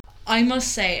yeah. I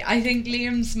must say, I think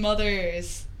Liam's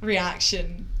mother's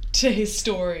reaction to his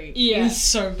story is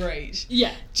so great.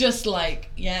 Yeah. Just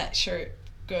like, yeah, sure,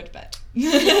 go to bed.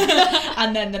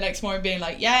 And then the next morning being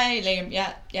like, yay, Liam,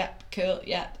 yeah, cool,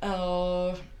 yeah,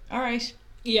 oh, alright.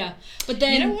 Yeah. But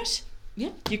then... You know what?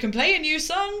 Yeah. You can play a new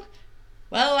song.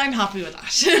 Well, I'm happy with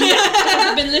that.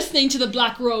 I've been listening to the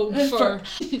Black Robe for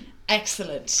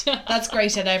Excellent. That's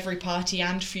great at every party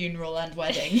and funeral and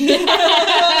wedding.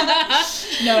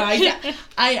 No,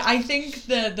 I think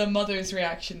the mother's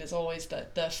reaction is always the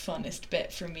funnest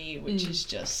bit for me, which is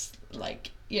just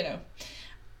like, you know,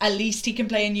 at least he can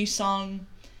play a new song.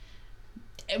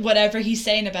 Whatever he's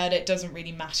saying about it doesn't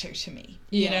really matter to me,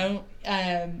 you know?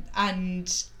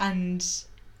 And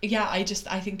yeah, I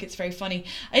think it's very funny.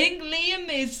 I think Liam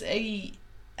is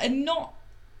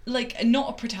not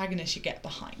a protagonist you get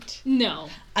behind. No.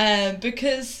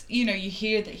 Because, you know, you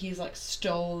hear that he's like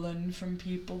stolen from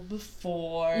people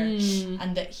before,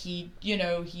 and that he, you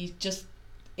know, he just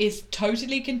is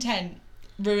totally content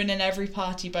ruining every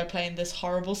party by playing this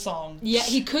horrible song. Yeah,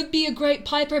 he could be a great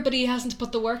piper, but he hasn't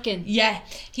put the work in. Yeah,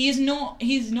 he's not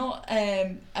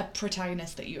a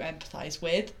protagonist that you empathize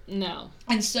with. No.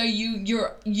 And so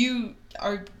you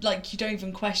are like, you don't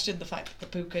even question the fact that the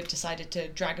puka decided to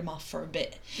drag him off for a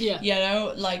bit. Yeah. You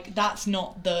know, like, that's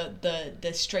not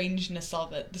the strangeness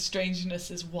of it. The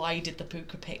strangeness is, why did the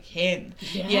puka pick him?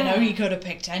 Yeah. You know, he could have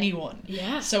picked anyone.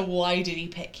 Yeah. So why did he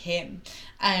pick him?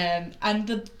 And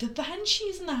the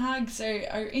banshees and the hags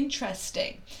are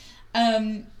interesting.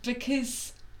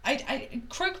 Because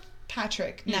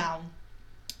Croagh-Patrick now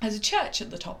has a church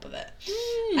at the top of it.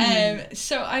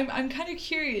 So I'm kind of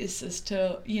curious as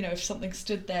to, you know, if something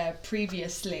stood there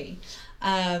previously,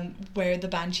 where the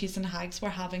banshees and hags were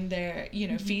having their, you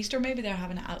know, feast, or maybe they're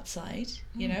having it outside,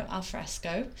 you know, al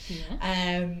fresco.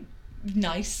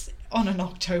 Nice on an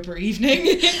October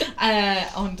evening,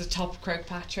 on the top of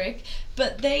Croagh-Patrick.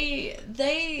 But the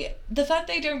fact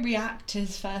they don't react to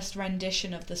his first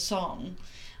rendition of the song,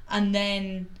 and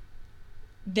then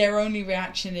their only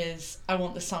reaction is, I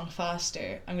want the song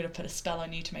faster, I'm going to put a spell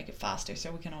on you to make it faster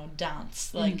so we can all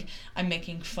dance. Like, I'm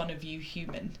making fun of you,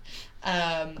 human.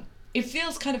 It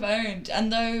feels kind of earned.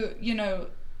 And though, you know,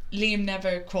 Liam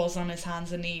never crawls on his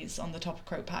hands and knees on the top of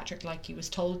Croagh-Patrick like he was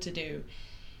told to do,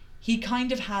 he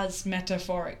kind of has,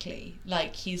 metaphorically,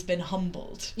 like, he's been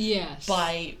humbled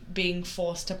by being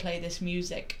forced to play this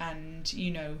music, and,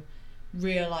 you know,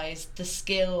 realise the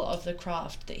skill of the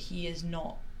craft that he is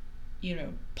not, you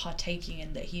know, partaking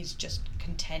in, that he's just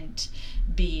content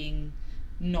being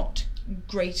not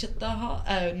great at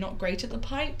the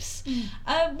pipes,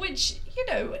 which, you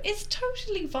know, is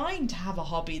totally fine to have a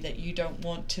hobby that you don't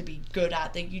want to be good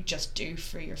at, that you just do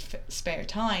for your spare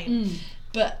time.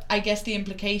 But I guess the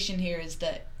implication here is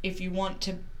that if you want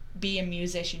to be a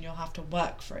musician, you'll have to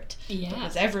work for it,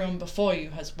 because everyone before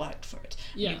you has worked for it.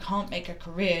 You can't make a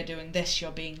career doing this,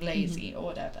 you're being lazy or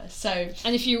whatever. So,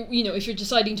 and if you're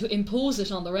deciding to impose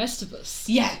it on the rest of us,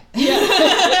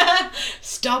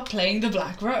 stop playing the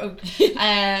Black Rogue.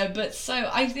 But so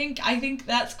I think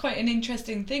that's quite an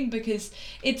interesting thing, because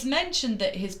it's mentioned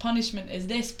that his punishment is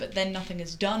this, but then nothing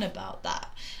is done about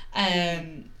that.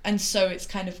 And so it's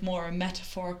kind of more a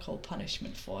metaphorical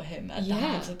punishment for him at the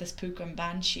hands of this puka and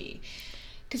banshee,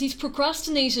 because he's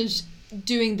procrastinated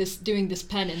doing this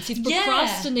penance. He's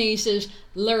procrastinated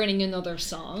learning another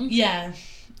song.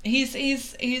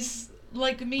 He's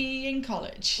like me in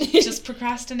college, just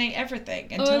procrastinate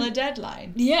everything until a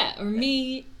deadline. Or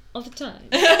me all the time.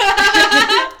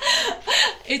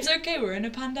 It's okay, we're in a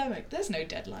pandemic, there's no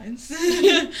deadlines.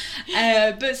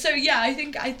 But so I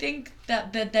think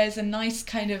that there's a nice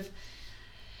kind of,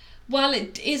 while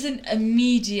it isn't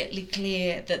immediately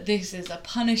clear that this is a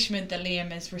punishment that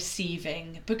Liam is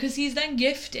receiving, because he's then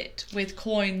gifted with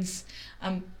coins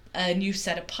and a new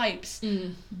set of pipes,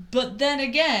 but then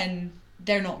again,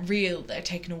 they're not real, they're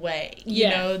taken away. You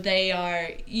know, they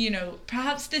are, you know,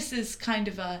 perhaps this is kind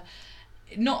of a,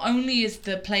 not only is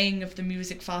the playing of the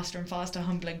music faster and faster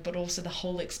humbling, but also the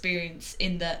whole experience,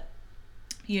 in that,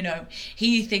 you know,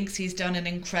 he thinks he's done an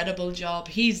incredible job,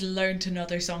 he's learnt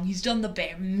another song, he's done the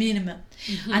bare minimum,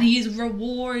 and he's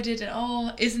rewarded it.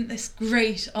 Oh, isn't this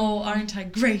great? Oh, aren't I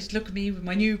great? Look at me with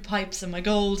my new pipes and my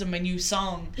gold and my new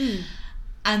song.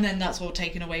 And then that's all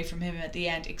taken away from him at the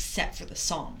end, except for the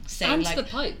song, saying, and like, the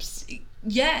pipes.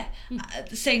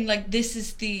 Saying, like, this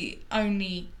is the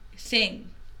only thing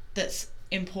that's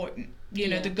important. You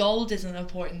know, the gold isn't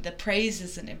important, the praise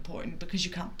isn't important, because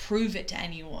you can't prove it to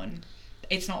anyone.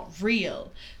 It's not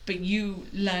real. But you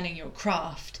learning your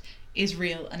craft is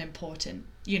real and important,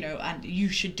 you know, and you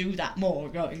should do that more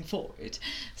going forward.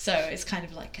 So it's kind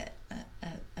of like a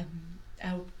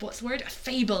what's the word? A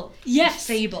fable. Yes. A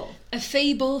fable. A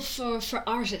fable for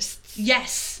artists.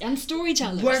 Yes. And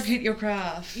storytellers. Work at your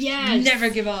craft. Yes. Never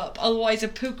give up. Otherwise a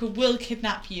puka will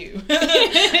kidnap you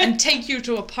and take you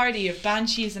to a party of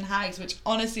banshees and hags, which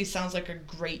honestly sounds like a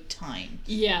great time.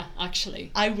 Yeah,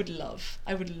 actually. I would love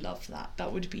that.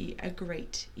 That would be a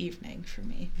great evening for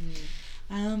me.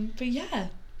 But yeah.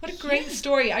 What a great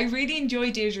story. I really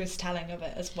enjoy Deirdre's telling of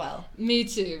it as well. Me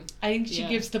too. I think she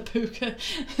gives the puka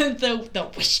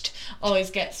the wisht always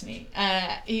gets me.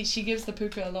 She gives the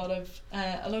puka a lot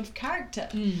of character,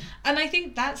 and I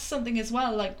think that's something as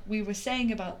well. Like we were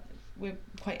saying about, we're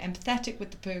quite empathetic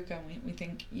with the puka, and we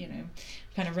think, you know,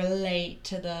 kind of relate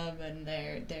to them and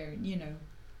their you know,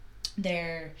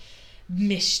 their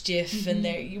mischief and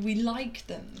we like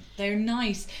them, they're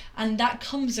nice, and that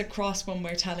comes across when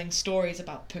we're telling stories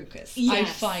about pukas. I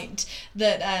find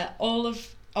that all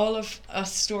of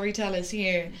us storytellers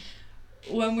here,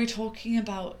 when we're talking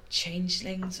about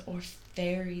changelings or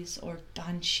fairies or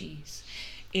banshees,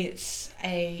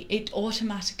 it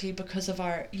automatically, because of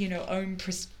our, you know, own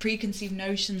preconceived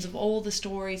notions of all the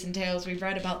stories and tales we've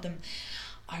read about them,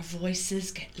 our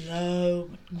voices get low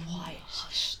and quiet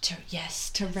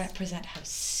to represent how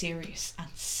serious and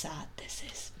sad this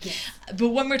is. Yes. But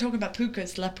when we're talking about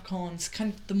pukas, leprechauns,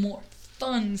 kind of the more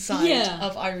fun side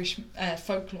of Irish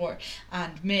folklore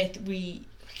and myth, we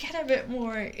get a bit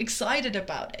more excited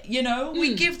about it. You know,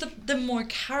 we give them more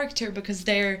character because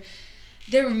they're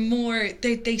more,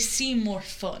 they seem more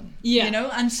fun. Yeah. You know,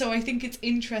 and so I think it's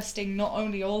interesting, not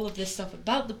only all of this stuff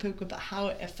about the puka, but how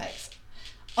it affects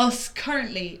us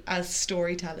currently as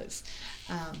storytellers.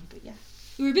 But yeah,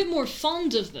 we're a bit more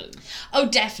fond of them. Oh,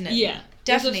 definitely. Yeah,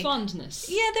 definitely. There's a fondness.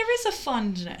 Yeah, there is a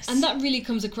fondness, and that really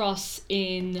comes across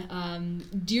in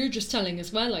Deirdre's telling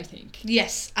as well, I think.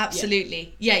 Yes,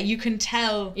 absolutely. Yeah, you can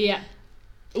tell. Yeah.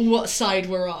 What side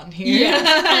we're on here.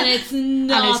 Yeah, and it's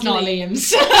not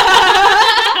Liam's.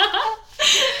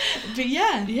 But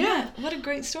yeah, what a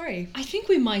great story. I think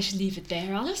we might leave it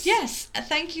there, Alice. Yes,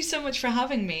 thank you so much for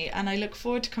having me, and I look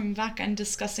forward to coming back and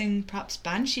discussing perhaps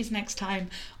banshees next time,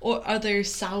 or other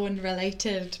Samhain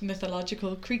related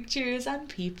mythological creatures and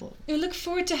people. I look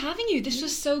forward to having you. This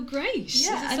was so great.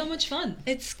 Yeah, this is so much fun.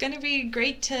 It's going to be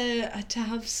great to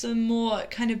have some more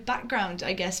kind of background,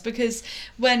 I guess, because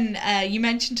when you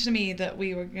mentioned to me that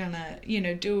we were gonna, you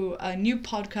know, do a new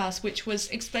podcast which was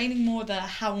explaining more the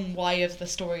how and why of the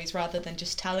stories rather than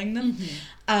just telling them.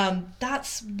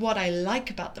 That's what I like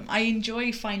about them. I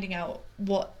enjoy finding out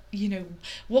what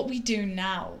we do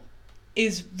now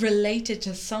is related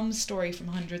to some story from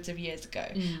hundreds of years ago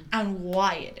and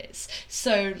why it is.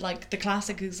 So like the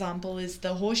classic example is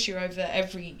the horseshoe over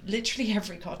literally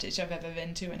every cottage I've ever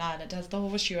been to in Ireland has the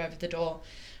horseshoe over the door,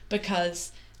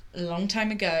 because a long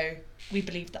time ago we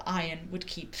believed that iron would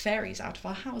keep fairies out of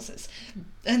our houses.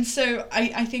 And so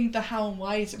I think the how and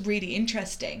why is really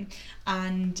interesting,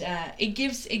 and it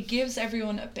gives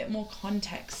everyone a bit more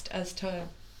context as to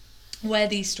where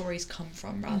these stories come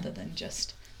from rather than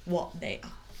just what they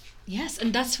are. Yes,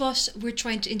 and that's what we're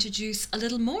trying to introduce a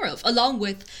little more of, along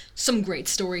with some great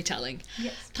storytelling.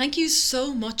 Yes. Thank you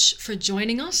so much for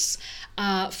joining us.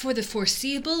 For the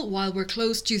foreseeable, while we're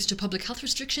closed due to public health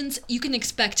restrictions, you can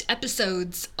expect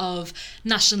episodes of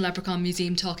National Leprechaun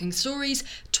Museum Talking Stories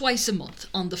twice a month,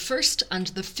 on the 1st and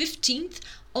the 15th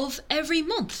of every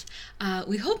month.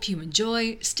 We hope you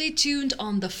enjoy. Stay tuned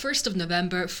on the 1st of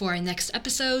November for our next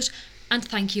episode, and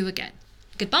thank you again.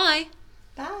 Goodbye.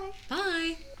 Bye.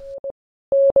 Bye.